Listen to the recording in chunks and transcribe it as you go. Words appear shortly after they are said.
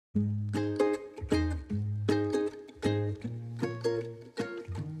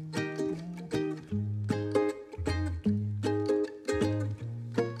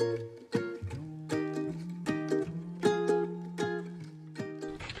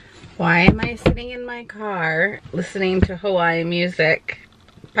Why am I sitting in my car listening to Hawaiian music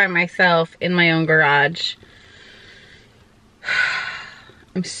by myself in my own garage?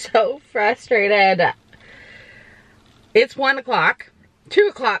 I'm so frustrated. It's 1 o'clock, 2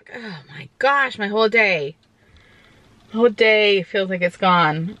 o'clock. Oh my gosh, my whole day. The whole day feels like it's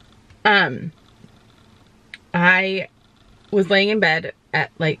gone. I was laying in bed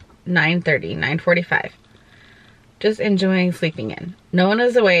at like 9:30, 9:45. Just enjoying sleeping in. No one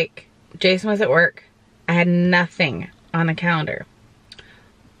was awake. Jason was at work. I had nothing on the calendar.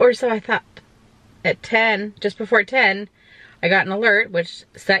 Or so I thought. At 10, just before 10, I got an alert, which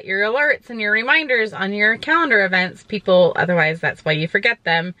set your alerts and your reminders on your calendar events, people. Otherwise, that's why you forget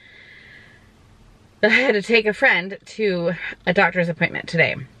them. I had to take a friend to a doctor's appointment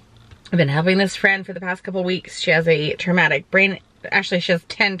today. I've been helping this friend for the past couple weeks. She has a traumatic brain, actually she has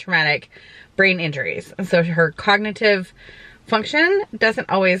 10 traumatic brain injuries. And so her cognitive function doesn't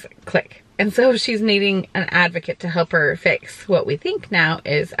always click. And so she's needing an advocate to help her fix what we think now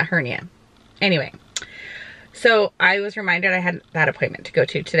is a hernia. Anyway, so I was reminded I had that appointment to go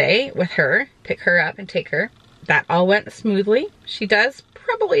to today with her, pick her up and take her. That all went smoothly. She does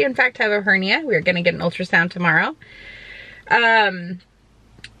probably in fact have a hernia. We're gonna get an ultrasound tomorrow.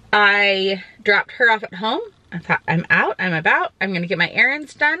 I dropped her off at home. I thought, I'm out, I'm about, I'm gonna get my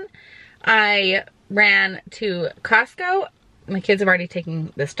errands done. I ran to Costco. My kids have already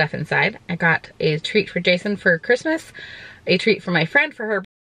taken the stuff inside. I got a treat for Jason for Christmas, a treat for my friend for her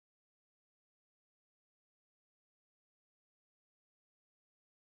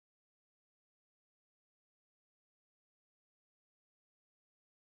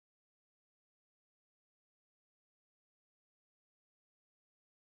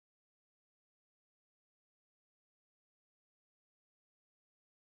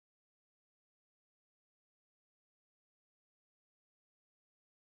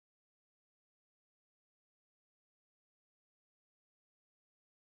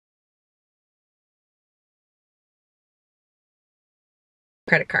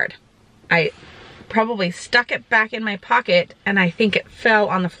credit card. I probably stuck it back in my pocket and I think it fell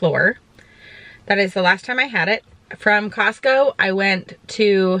on the floor. That is the last time I had it. From Costco, I went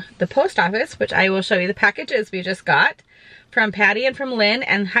to the post office, which I will show you the packages we just got from Patty and from Lynn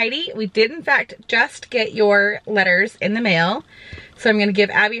and Heidi. We did in fact just get your letters in the mail. So I'm gonna give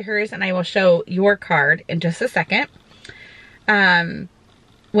Abby hers and I will show your card in just a second.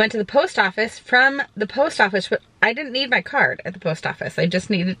 Went to the post office. From the post office, but I didn't need my card at the post office. I just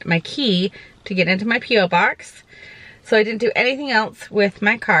needed my key to get into my P.O. box. So I didn't do anything else with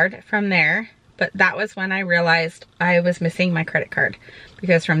my card from there. But that was when I realized I was missing my credit card.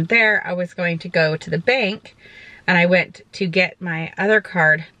 Because from there, I was going to go to the bank and I went to get my other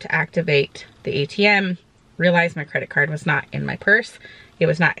card to activate the ATM. Realized my credit card was not in my purse. It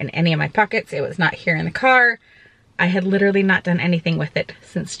was not in any of my pockets. It was not here in the car. I had literally not done anything with it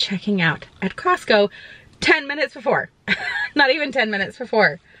since checking out at Costco 10 minutes before. Not even 10 minutes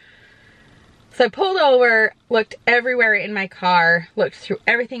before. So I pulled over, looked everywhere in my car, looked through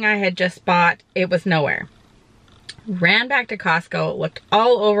everything I had just bought. It was nowhere. Ran back to Costco, looked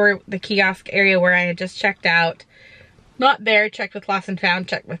all over the kiosk area where I had just checked out. Not there, checked with Lost and Found,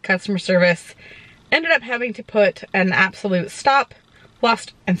 checked with customer service. Ended up having to put an absolute stop,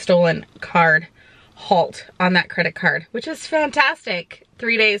 lost and stolen card halt on that credit card, which is fantastic.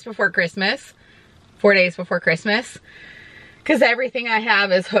 3 days before Christmas, 4 days before Christmas, because everything I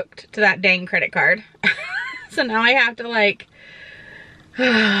have is hooked to that dang credit card. So now I have to like,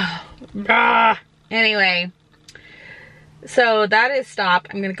 anyway, so that is stop.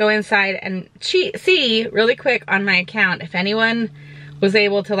 I'm gonna go inside and see really quick on my account if anyone was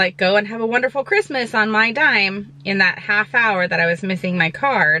able to like go and have a wonderful Christmas on my dime in that half hour that I was missing my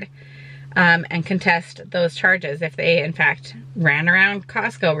card. And contest those charges if they in fact ran around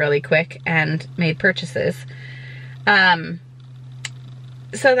Costco really quick and made purchases. So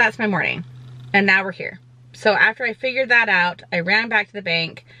that's my morning and now we're here. So after I figured that out, I ran back to the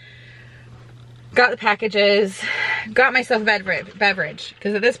bank, got the packages, got myself a beverage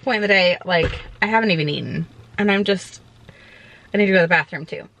because at this point in the day, like I haven't even eaten and I need to go to the bathroom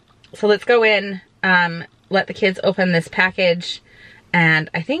too. So let's go in, let the kids open this package. And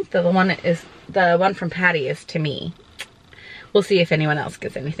I think the one from Patty is to me. We'll see if anyone else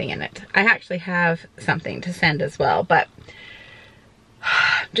gets anything in it. I actually have something to send as well, but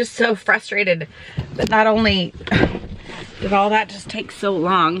I'm just so frustrated that not only did all that just take so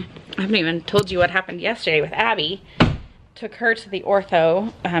long. I haven't even told you what happened yesterday with Abby. Took her to the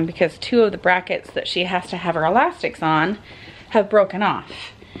ortho because 2 of the brackets that she has to have her elastics on have broken off.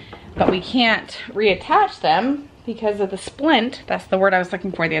 But we can't reattach them because of the splint, that's the word I was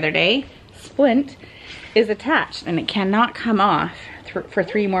looking for the other day, splint is attached and it cannot come off for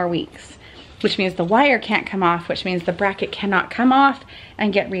 3 more weeks, which means the wire can't come off, which means the bracket cannot come off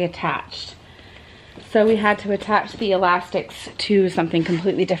and get reattached. So we had to attach the elastics to something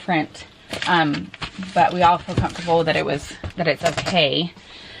completely different, but we all feel comfortable that it's okay.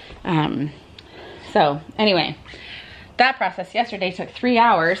 So anyway, that process yesterday took 3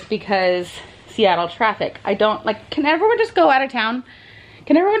 hours because Seattle traffic. I don't like, can everyone just go out of town?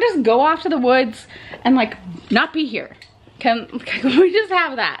 Can everyone just go off to the woods and like not be here? Can we just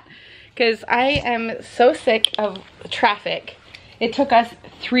have that? Because I am so sick of traffic. It took us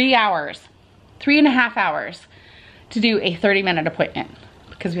 3 hours, 3.5 hours to do a 30-minute appointment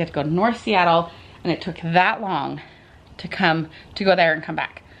because we had to go to North Seattle and it took that long to go there and come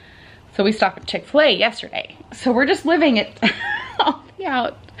back. So we stopped at Chick-fil-A yesterday. So we're just living it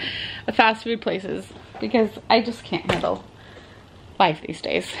out at fast food places because I just can't handle life these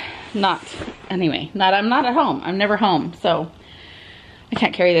days. I'm not at home. I'm never home. So I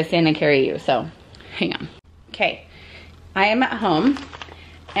can't carry this in and carry you. So hang on. Okay. I am at home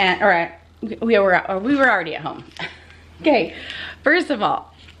and, we were already at home. Okay. First of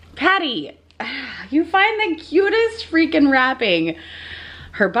all, Patty, you find the cutest freaking wrapping.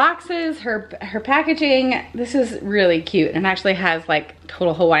 Her boxes, her packaging, this is really cute and actually has like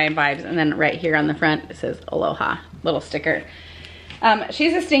total Hawaiian vibes. And then right here on the front, it says Aloha, little sticker.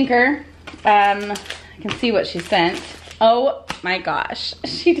 She's a stinker. I can see what she sent. Oh my gosh,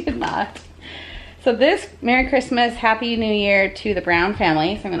 she did not. So this, Merry Christmas, Happy New Year to the Brown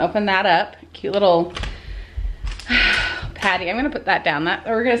family. So I'm gonna open that up. Cute little Patty. I'm gonna put that down.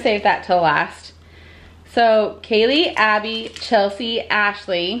 We're gonna save that till last. So Kaylee, Abby, Chelsea,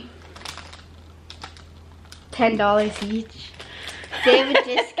 Ashley. $10 each. They have a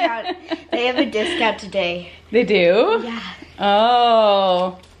discount. They have a discount today. They do? Yeah.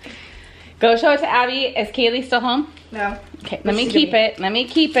 Oh. Go show it to Abby. Is Kaylee still home? No. Okay, let me keep it. Let me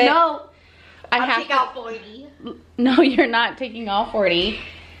keep it. No. I'll take out 40. No, you're not taking all 40.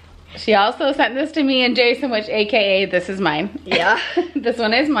 She also sent this to me and Jason, which AKA this is mine. Yeah. This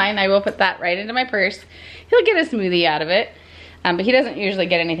one is mine. I will put that right into my purse. He'll get a smoothie out of it. But he doesn't usually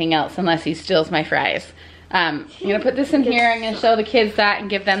get anything else unless he steals my fries. I'm gonna put this in here. I'm gonna show the kids that and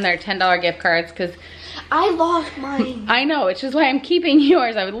give them their $10 gift cards because I lost mine. I know, which is why I'm keeping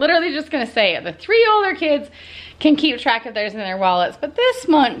yours. I was literally just gonna say the 3 older kids can keep track of theirs in their wallets, but this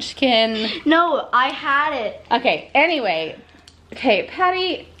munchkin. No, I had it. Okay, anyway. Okay,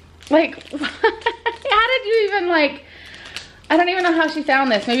 Patty, like, how did you even, like, I don't even know how she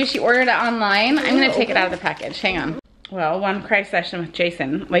found this. Maybe she ordered it online. I'm gonna take it out of the package. Hang on. Well, one cry session with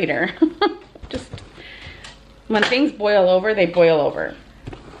Jason later. Just, when things boil over, they boil over.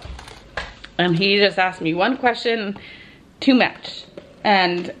 And he just asked me one question too much.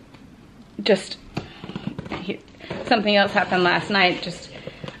 And just, something else happened last night. Just,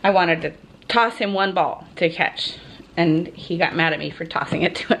 I wanted to toss him one ball to catch. And he got mad at me for tossing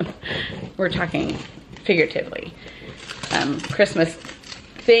it to him. We're talking figuratively. Christmas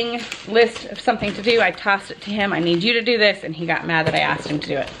thing, list of something to do. I tossed it to him. I need you to do this. And he got mad that I asked him to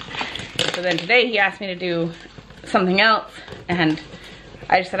do it. So then today he asked me to do something else. And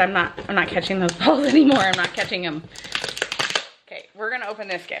I just said, I'm not catching those balls anymore. I'm not catching them. Okay, we're gonna open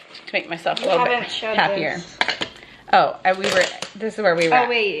this gift to make myself a little bit happier. This. Oh, this is where we were. Oh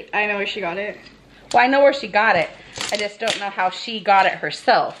wait, I know where she got it. Well, I know where she got it. I just don't know how she got it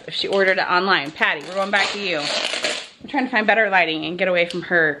herself, if she ordered it online. Patty, we're going back to you. I'm trying to find better lighting and get away from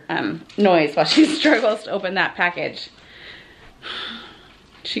her noise while she struggles to open that package.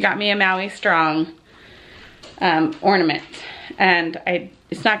 She got me a Maui Strong ornament. And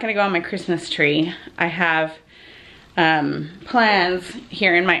it's not gonna go on my Christmas tree. I have plans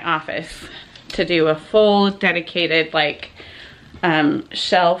here in my office to do a full dedicated like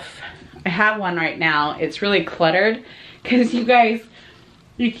shelf. I have one right now. It's really cluttered because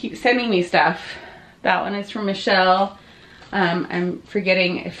you keep sending me stuff. That one is from Michelle. I'm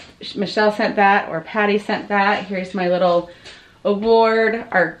forgetting if Michelle sent that or Patty sent that. Here's my little award,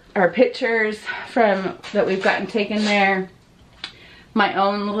 our pictures that we've gotten taken there. My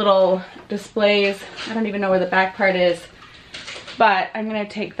own little displays. I don't even know where the back part is, but I'm gonna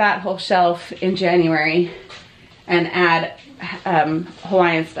take that whole shelf in January and add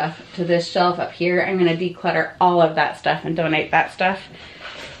Hawaiian stuff to this shelf up here. I'm gonna declutter all of that stuff and donate that stuff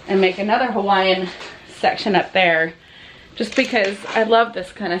and make another Hawaiian section up there just because I love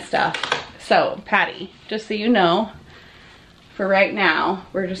this kind of stuff. So Patty, just so you know, for right now,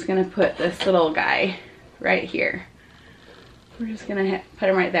 we're just gonna put this little guy right here. We're just gonna put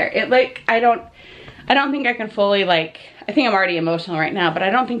him right there. I don't think I can fully, like, I think I'm already emotional right now, but I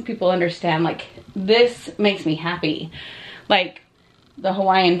don't think people understand, like, this makes me happy. Like, the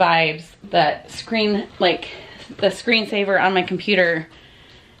Hawaiian vibes, that screen, like, the screensaver on my computer,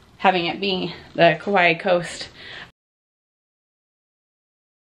 having it be the Kauai coast.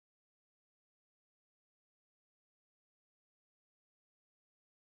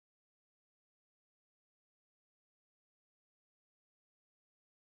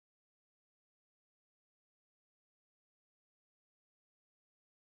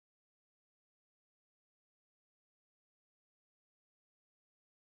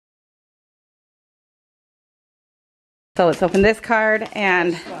 So let's open this card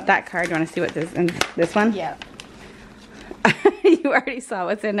and that card. You want to see what this in this one? Yeah. You already saw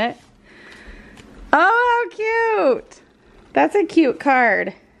what's in it. Oh, how cute! That's a cute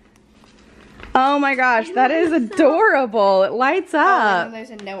card. Oh my gosh, that is adorable. It lights up. And there's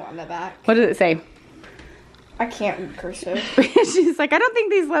a note on the back. What does it say? I can't read cursive. She's like, I don't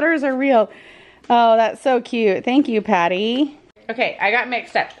think these letters are real. Oh, that's so cute. Thank you, Patty. Okay, I got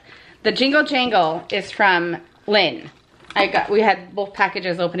mixed up. The Jingle Jangle is from Lynn. We had both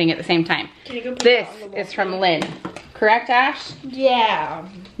packages opening at the same time. Can you go put This that on the is from Lynn. Correct, Ash? Yeah.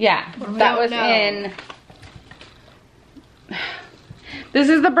 Yeah, that was in... This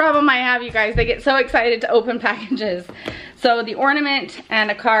is the problem I have, you guys. They get so excited to open packages. So the ornament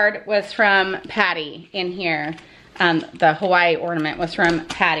and a card was from Patty in here. The Hawaii ornament was from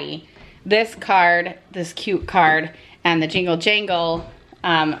Patty. This card, this cute card, and the Jingle Jangle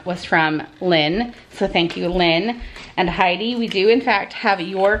was from Lynn. So thank you, Lynn. And Heidi, we do in fact have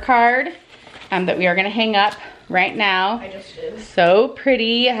your card that we are gonna hang up right now. I just did. So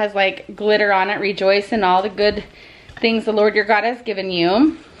pretty, it has like glitter on it. Rejoice in all the good things the Lord your God has given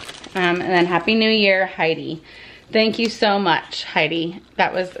you. And then Happy New Year, Heidi. Thank you so much, Heidi.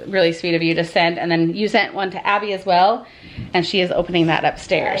 That was really sweet of you to send. And then you sent one to Abby as well, and she is opening that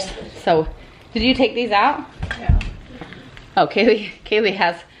upstairs. So, did you take these out? Yeah. Oh, Kaylee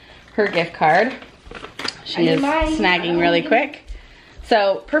has her gift card. She is snagging really quick.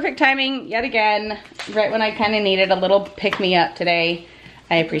 So, perfect timing yet again, right when I kind of needed a little pick-me-up today.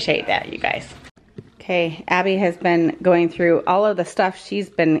 I appreciate that, you guys. Okay, Abby has been going through all of the stuff she's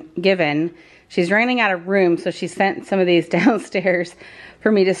been given. She's running out of room, so she sent some of these downstairs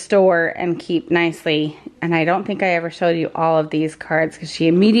for me to store and keep nicely. And I don't think I ever showed you all of these cards because she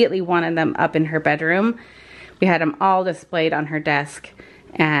immediately wanted them up in her bedroom. We had them all displayed on her desk,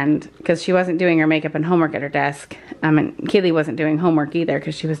 and because she wasn't doing her makeup and homework at her desk. And Kaylee wasn't doing homework either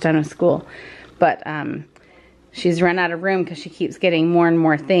because she was done with school. But she's run out of room because she keeps getting more and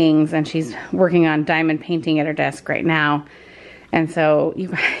more things, and she's working on diamond painting at her desk right now. And so, you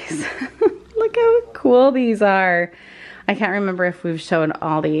guys, look how cool these are. I can't remember if we've shown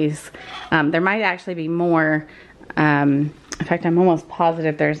all these. There might actually be more. In fact, I'm almost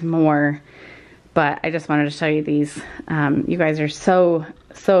positive there's more. But I just wanted to show you these. You guys are so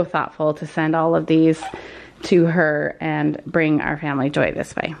thoughtful to send all of these to her and bring our family joy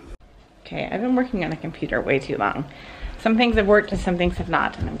this way. Okay, I've been working on a computer way too long. Some things have worked and some things have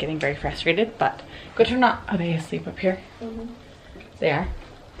not, and I'm getting very frustrated, but go turn on. Are they asleep up here? Mm-hmm. They are.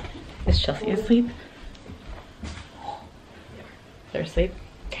 Is Chelsea asleep? They're asleep?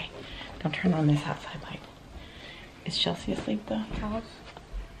 Okay. Don't turn on this outside light. Is Chelsea asleep though? Alice?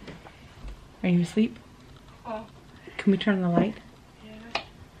 Are you asleep? Oh. Can we turn on the light? Yeah.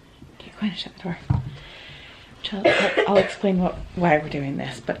 Okay, go ahead and shut the door. I'll explain why we're doing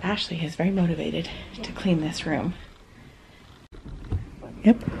this, but Ashley is very motivated to clean this room.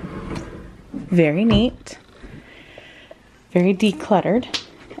 Yep. Very neat. Very decluttered.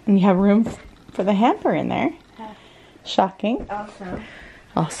 And you have room for the hamper in there. Shocking.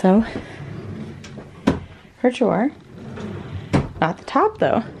 Also, her drawer. Not the top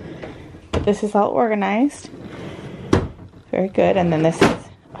though. But this is all organized. Very good. And then this is,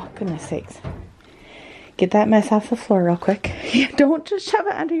 oh goodness sakes. Get that mess off the floor real quick. Don't just shove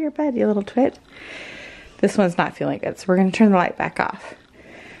it under your bed, you little twit. This one's not feeling good, so we're going to turn the light back off.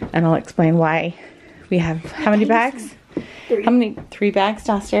 And I'll explain why we have, how many bags? 3. How many? 3 bags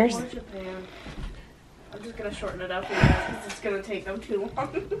downstairs? I'm just going to shorten it up because it's going to take them too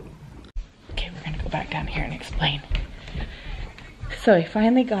long. Okay, we're going to go back down here and explain. So I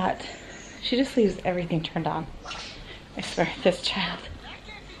finally got, she just leaves everything turned on. I swear, this child.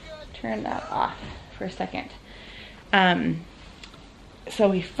 Turn that off for a second. So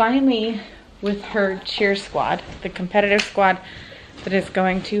we finally, with her cheer squad, the competitive squad that is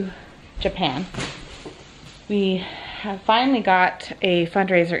going to Japan, we have finally got a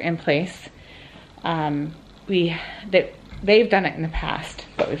fundraiser in place. They've done it in the past,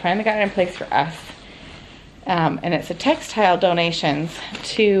 but we finally got it in place for us. And it's a textile donations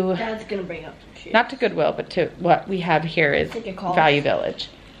to, Dad's gonna bring up some shoes. not to Goodwill, but to what we have here is Value Village.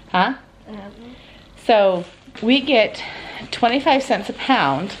 Huh? So we get 25 cents a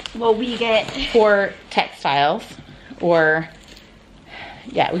pound. Well, we get for textiles, or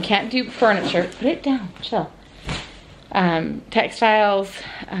yeah, we can't do furniture. Put it down, chill. Textiles,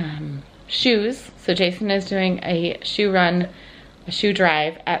 shoes. So Jason is doing a shoe run, a shoe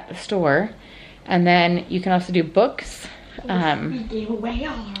drive at the store. And then you can also do books,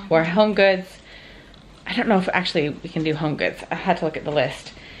 or home goods. I don't know if actually we can do home goods. I had to look at the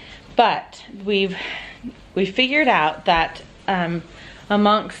list. But we figured out that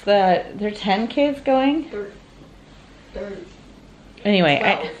amongst there are 10 kids going? 30.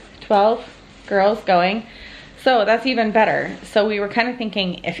 Anyway, 12 girls going. So that's even better. So we were kind of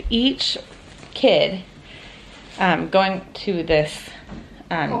thinking if each kid going to this,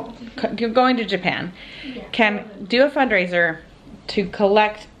 going to Japan, can do a fundraiser to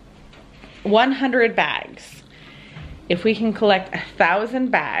collect 100 bags. If we can collect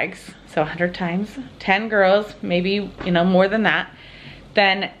 1,000 bags, so 100 times 10 girls, maybe, you know, more than that,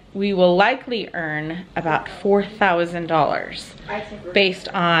 then we will likely earn about $4,000 based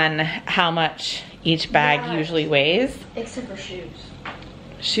on how much each bag usually weighs. Except for shoes.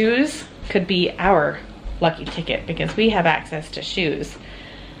 Shoes could be our lucky ticket because we have access to shoes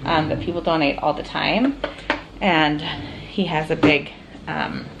that people donate all the time. And he has a big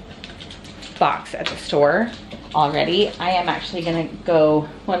box at the store already. I am actually gonna go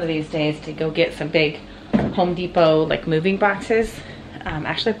one of these days to go get some big Home Depot like moving boxes.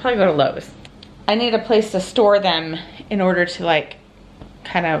 Actually, I'll probably go to Lowe's. I need a place to store them in order to like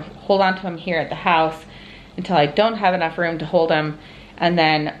kind of hold on to them here at the house until I don't have enough room to hold them. And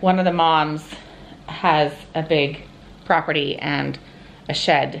then one of the moms has a big property and a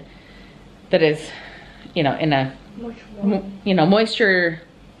shed that is, you know, in a moisture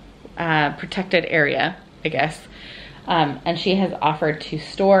protected area, I guess. And she has offered to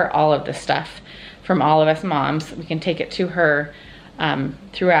store all of the stuff from all of us moms. We can take it to her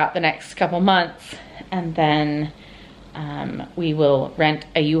throughout the next couple months, and then we will rent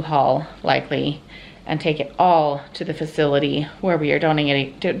a U-Haul likely and take it all to the facility where we are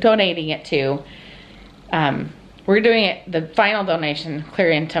donating it to. We're doing it, the final donation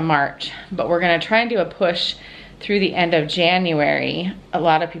clear into March, but we're gonna try and do a push through the end of January. A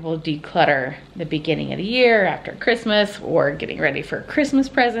lot of people declutter the beginning of the year after Christmas or getting ready for Christmas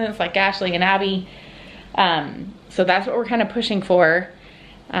presents like Ashley and Abby. So that's what we're kind of pushing for.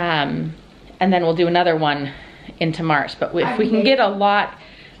 And then we'll do another one into March. But if we can get a lot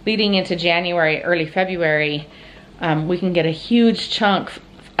leading into January, early February, we can get a huge chunk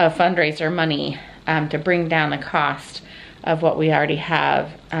of fundraiser money to bring down the cost of what we already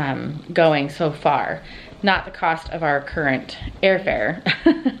have going so far. Not the cost of our current airfare,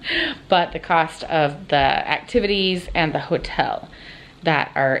 but the cost of the activities and the hotel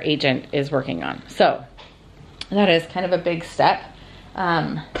that our agent is working on. So that is kind of a big step.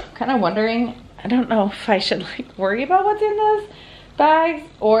 Kind of wondering, I don't know if I should like worry about what's in those bags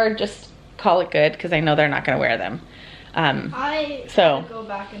or just call it good because I know they're not going to wear them. I so go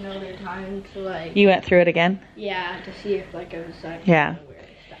back another time to like. You went through it again? Yeah, to see if like I was like. Yeah.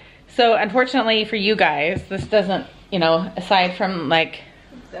 So unfortunately for you guys, this doesn't, you know, aside from like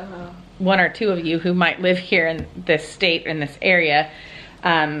one or two of you who might live here in this state, in this area,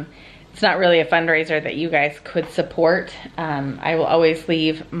 it's not really a fundraiser that you guys could support. I will always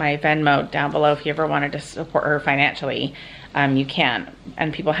leave my Venmo down below if you ever wanted to support her financially. You can,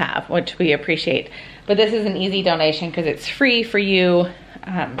 and people have, which we appreciate. But this is an easy donation because it's free for you,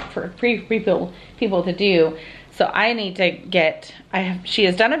 for people to do. So I need to get, she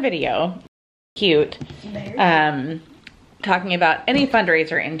has done a video, cute, talking about any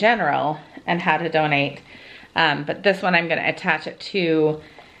fundraiser in general and how to donate. But this one I'm gonna attach it to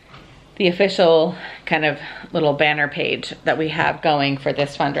the official kind of little banner page that we have going for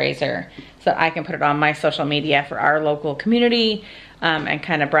this fundraiser so I can put it on my social media for our local community and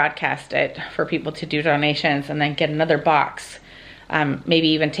kind of broadcast it for people to do donations, and then get another box, maybe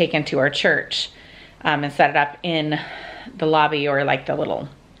even take into our church and set it up in the lobby or like the little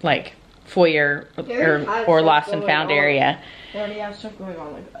like foyer or lost and found area. They already have stuff going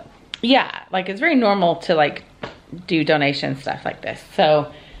on like that. Yeah, like it's very normal to like do donation stuff like this.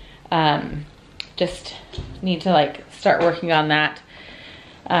 So just need to like start working on that.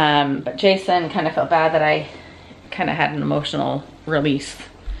 But Jason kind of felt bad that I kind of had an emotional release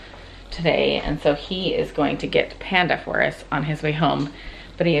today, and so he is going to get Panda for us on his way home,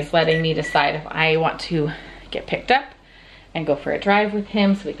 but he is letting me decide if I want to get picked up and go for a drive with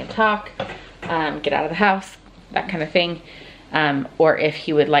him so we can talk, get out of the house, that kind of thing, or if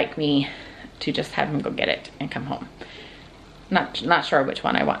he would like me to just have him go get it and come home. Not sure which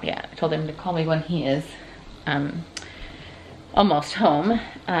one I want yet. I told him to call me when he is almost home.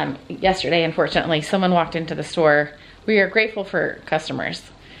 Yesterday, unfortunately, someone walked into the store. We are grateful for customers.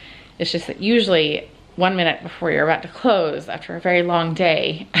 It's just that usually 1 minute before you're about to close after a very long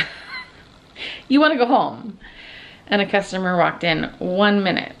day, you want to go home. And a customer walked in 1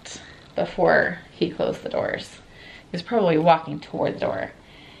 minute before he closed the doors. He was probably walking toward the door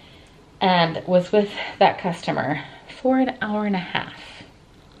and was with that customer for an hour and a half.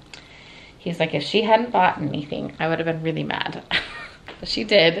 He's like, if she hadn't bought anything, I would have been really mad. But she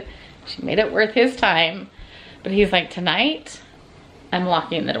did. She made it worth his time. But he's like, tonight, I'm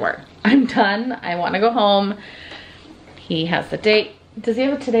locking the door. I'm done. I want to go home. He has the date. Does he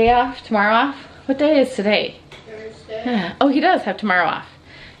have today off? Tomorrow off? What day is today? Thursday. Yeah. Oh, he does have tomorrow off.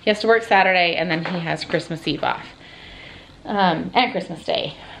 He has to work Saturday, and then he has Christmas Eve off. And Christmas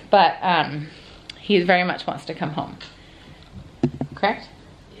Day. But he very much wants to come home. Correct?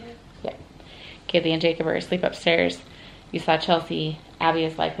 Yeah. Kaylee and Jacob are asleep upstairs. You saw Chelsea. Abby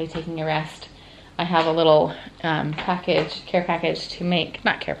is likely taking a rest. I have a little care package to make,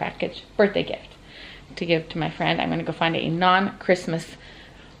 not care package, birthday gift to give to my friend. I'm gonna go find a non-Christmas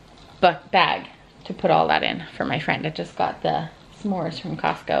bag to put all that in for my friend. I just got the s'mores from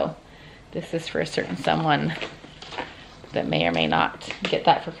Costco. This is for a certain someone that may or may not get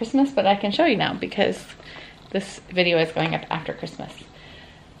that for Christmas, but I can show you now because this video is going up after Christmas.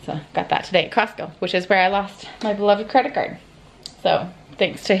 So got that today at Costco, which is where I lost my beloved credit card. So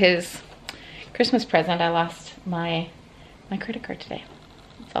thanks to his Christmas present, I lost my credit card today.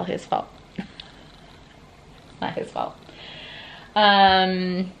 It's all his fault. Not his fault.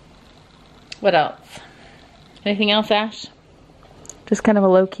 What else? Anything else, Ash? Just kind of a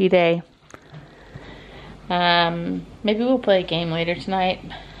low-key day. Maybe we'll play a game later tonight.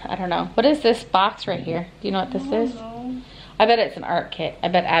 I don't know. What is this box right here? Do you know what this is? No. I bet it's an art kit. I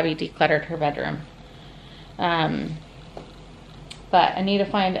bet Abby decluttered her bedroom. But I need to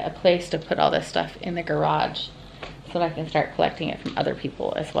find a place to put all this stuff in the garage so that I can start collecting it from other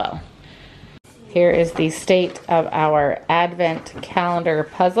people as well. Here is the state of our Advent calendar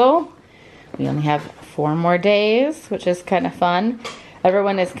puzzle. We only have 4 more days, which is kind of fun.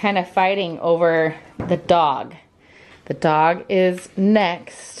 Everyone is kind of fighting over the dog. The dog is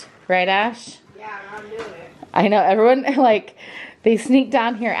next, right, Ash? Yeah, I'm doing it. I know, everyone, like, they sneak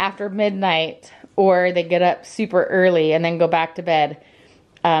down here after midnight, or they get up super early and then go back to bed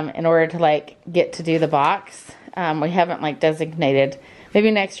in order to, like, get to do the box. We haven't, like, designated.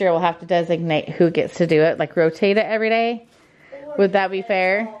 Maybe next year we'll have to designate who gets to do it, like, rotate it every day. Would that be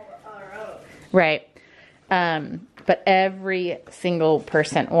fair? Right. But every single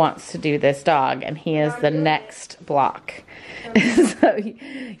person wants to do this dog, and he is the next block. So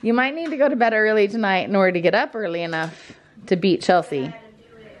you might need to go to bed early tonight in order to get up early enough to beat Chelsea.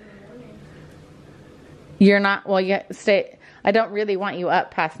 You're not, well, you stay, I don't really want you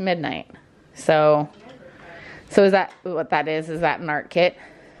up past midnight. So is that what that is? Is that an art kit?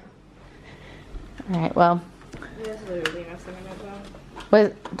 All right, well.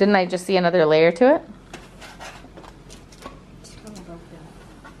 Didn't I just see another layer to it?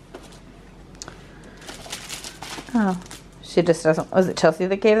 Oh, she just doesn't, was it Chelsea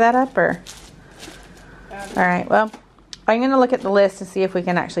that gave that up, or? All right, well, I'm gonna look at the list to see if we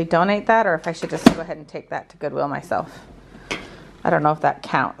can actually donate that, or if I should just go ahead and take that to Goodwill myself. I don't know if that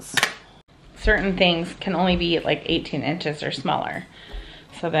counts. Certain things can only be like 18 inches or smaller,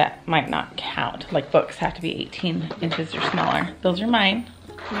 so that might not count. Like books have to be 18 inches or smaller. Those are mine.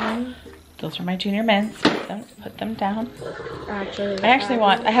 Those are my junior mints. Put them down.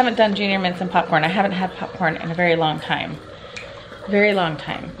 I haven't done junior mints and popcorn. I haven't had popcorn in a very long time. Very long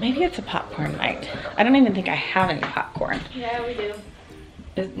time. Maybe it's a popcorn night. I don't even think I have any popcorn. Yeah, we do.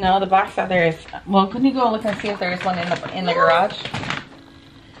 No, the box out there is, well, couldn't you go look and see if there's one in the garage?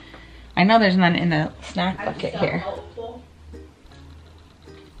 I know there's none in the snack bucket here.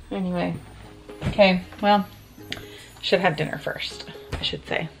 Anyway. Okay, well, should have dinner first, I should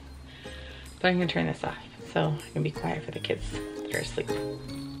say. But I'm gonna turn this off so I can be quiet for the kids that are asleep.